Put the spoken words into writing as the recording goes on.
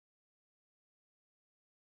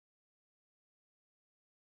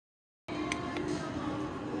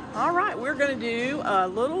All right, we're going to do a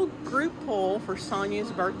little group pull for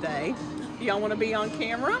Sonia's birthday. Y'all want to be on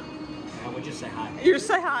camera? I would just say hi. You just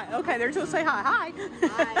say hi. Okay, they're just say hi. Hi.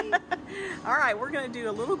 Hi. All right, we're going to do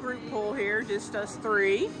a little group pull here, just us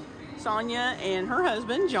three. Sonya and her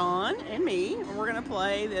husband, John, and me. And we're going to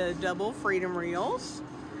play the double freedom reels.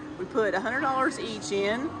 We put $100 each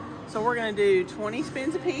in, so we're going to do 20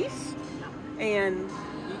 spins apiece. And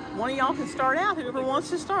one of y'all can start out, whoever wants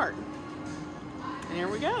to start. And here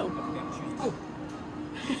we go.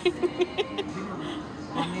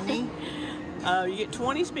 How many? You get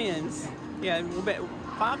 20 spins. Yeah, we'll bet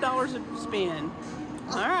 $5 a spin.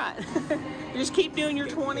 All right. You just keep doing your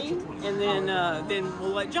 20, and then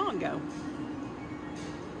we'll let John go.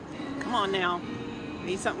 Come on now.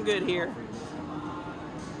 Need something good here.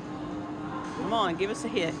 Come on, give us a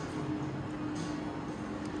hit.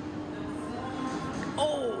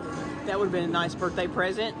 Oh, that would have been a nice birthday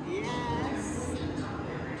present. Yes.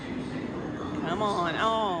 Come on.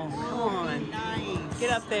 Oh, come on. Nice.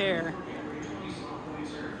 Get up there.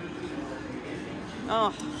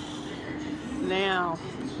 Oh, now.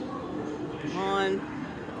 Come on.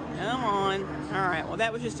 Come on. All right. Well,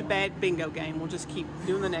 that was just a bad bingo game. We'll just keep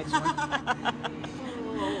doing the next one.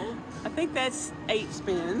 I think that's 8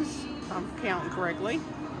 spins, if I'm counting correctly.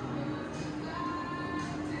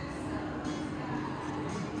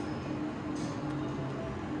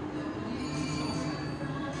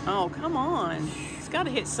 Oh, come on. It's got to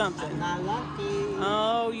hit something. I'm not lucky.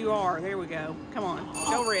 Oh, you are. There we go. Come on.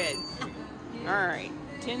 Go red. All right.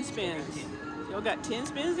 10 spins. Still got 10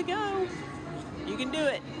 spins to go. You can do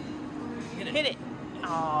it. Hit it.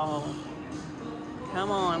 Oh. Come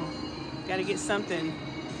on. Got to get something.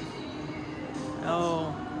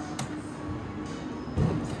 Oh.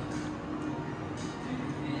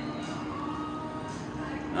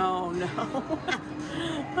 Oh, no.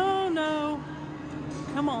 Oh, no.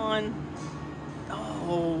 Come on.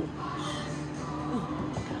 Oh.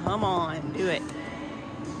 Come on. Do it.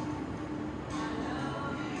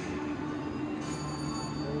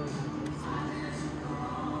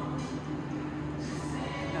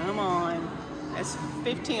 Come on. That's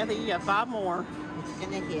 15. I think you got 5 more. It's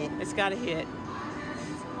gonna hit. It's got to hit.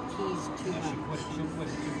 He's too much. She'll quit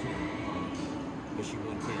at 210. But she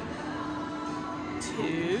won 10.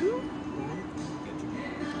 2.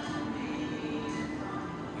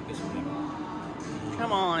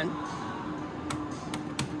 Come on.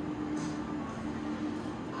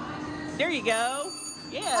 There you go.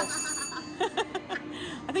 Yes.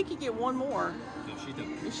 I think you get one more. No, she's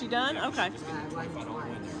done. Is she done? Yeah, Okay. she's just gonna try to win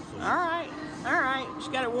there. So All right. All right. She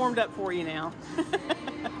got it warmed up for you now.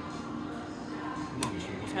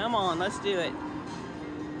 Come on, let's do it.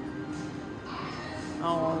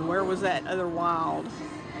 Oh, where was that other wild?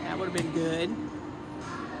 That would have been good.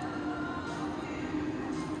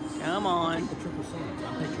 Come on. the triple sums.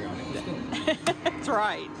 I'm patriotic. Let's go. That's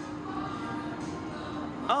right.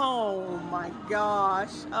 Oh my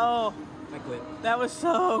gosh. Oh, I quit. that was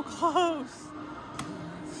so close.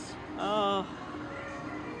 Oh.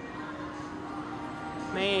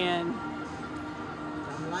 Man.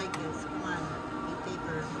 Don't like this. Come on. You take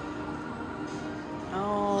her.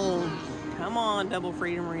 Oh. Come on, double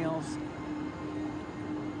freedom reels.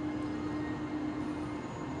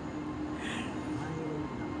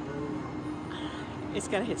 It's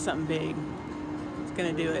got to hit something big. It's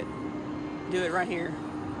going to do it. Do it right here.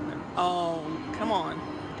 Oh, come on.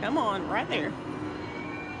 Come on, right there.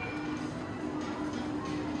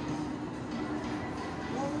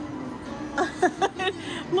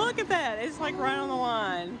 Look at that. It's like right on the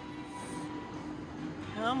line.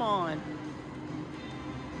 Come on.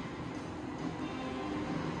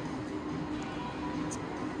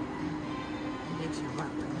 Makes your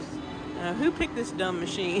heart race. Who picked this dumb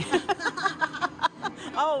machine?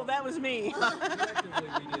 Oh, that was me.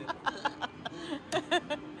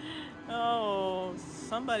 Oh,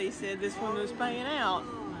 somebody said this one was paying out.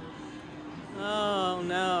 Oh,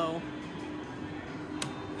 no.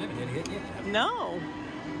 I haven't hit a hit yet. have I? No.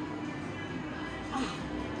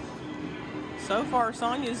 So far,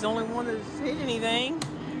 Sonia's the only one that's hit anything.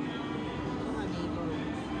 Come on, Eagle.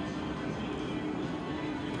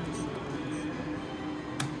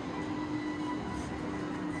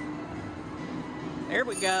 There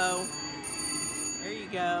we go. There you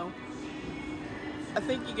go. I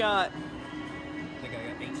think you got I think I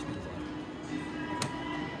got 8 spins left.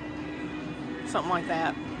 something like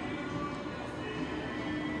that.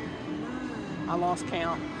 I lost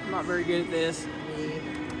count. I'm not very good at this.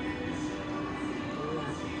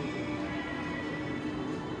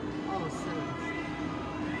 Oh, sevens.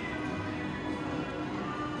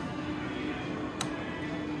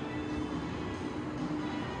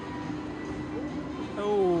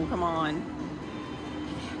 come on.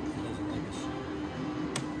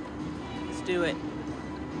 Let's do it.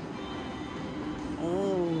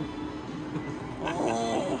 Oh.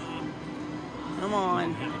 Oh. Come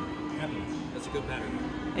on. That's a good pattern.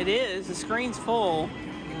 It is. The screen's full.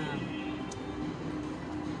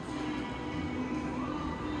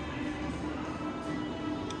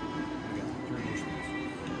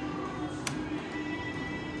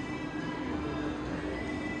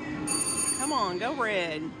 Come on, go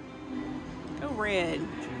red. Go red.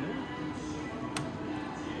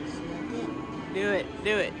 Do it,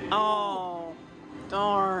 do it. Oh,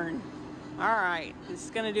 darn. All right,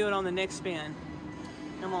 it's gonna do it on the next spin.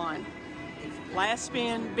 Come on. Last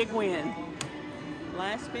spin, big win.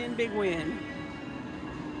 Last spin, big win.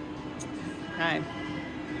 Okay.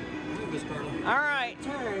 All right.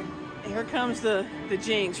 Here comes the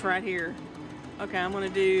jinx right here. Okay, I'm gonna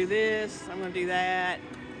do this. I'm gonna do that.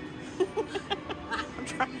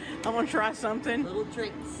 I'm gonna try something. Little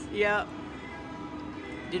tricks. Yep.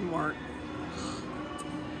 Didn't work.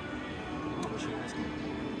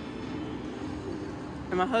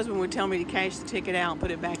 And my husband would tell me to cash the ticket out and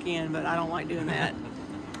put it back in, but I don't like doing that.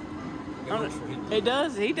 It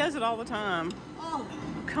does. He does it all the time. Oh.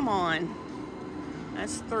 Come on.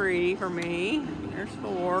 That's 3 for me. There's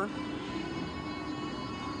 4.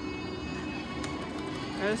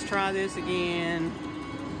 Let's try this again.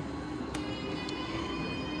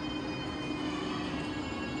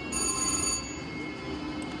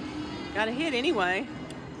 Got a hit anyway.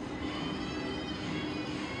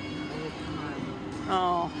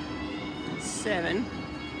 Oh, 7.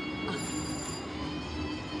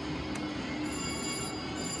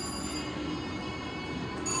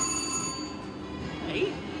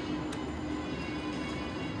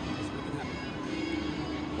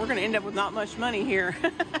 We're going to end up with not much money here.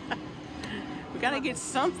 We got to get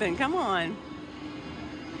something. Come on.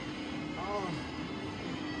 Oh.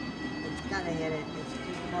 It's got to hit it. It's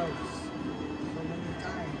too close. So many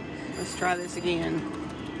times. Let's try this again.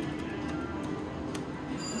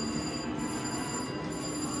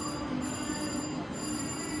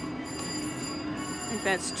 I think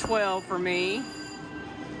that's 12 for me.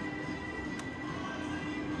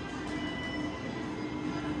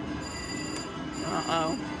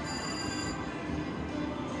 Uh-oh.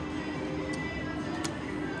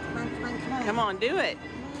 Come on, do it.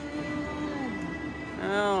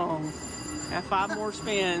 Oh, got 5 more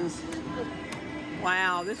spins.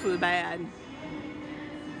 Wow, this was bad.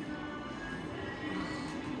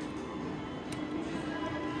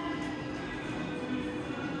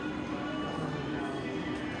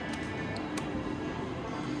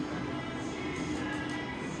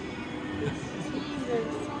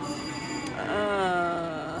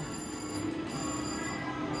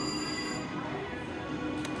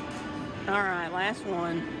 All right, last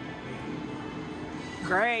one.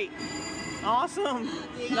 Great. Awesome.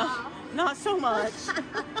 Yeah. Not so much.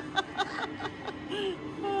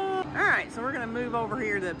 All right, so we're going to move over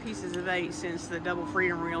here to pieces of 8 since the double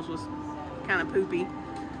freedom reels was kind of poopy.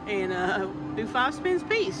 And do 5 spins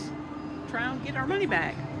piece. Try and get our money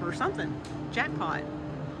back or something. Jackpot.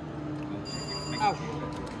 Oh.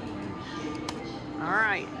 All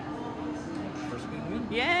right. First spin win.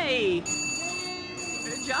 Yay.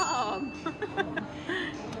 Good job.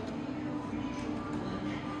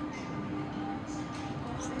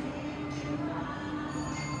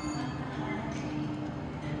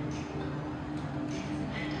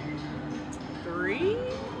 Three.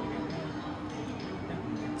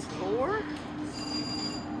 It's 4.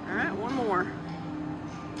 All right, one more.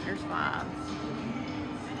 There's 5.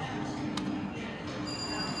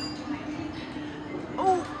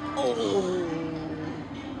 Oh, oh.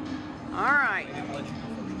 All right.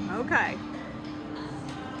 Okay.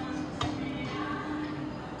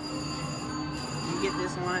 You get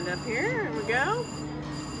this lined up here. Here we go.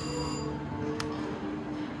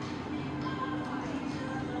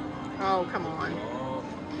 Oh, come on.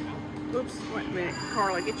 Oops, wait a minute.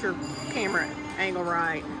 Carla, get your camera angle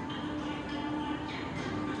right.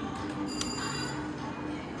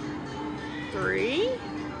 Three.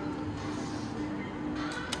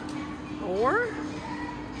 4.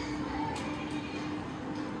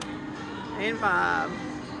 And 5.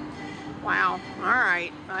 Wow. All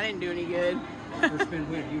right. I didn't do any good. First spin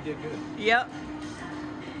win. You did good. Yep.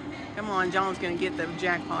 Come on, John's going to get the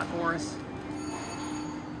jackpot for us.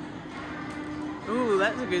 Ooh,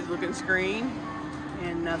 that's a good looking screen.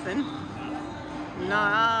 And nothing.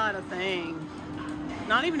 Not a thing.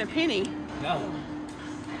 Not even a penny. No.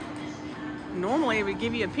 Normally it would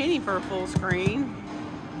give you a penny for a full screen.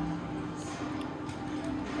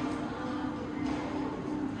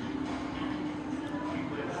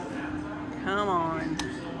 Come on.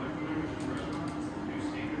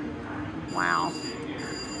 Wow.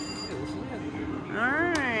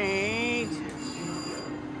 Alright.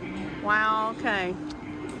 Wow, okay.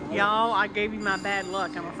 Y'all, I gave you my bad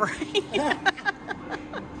luck, I'm afraid.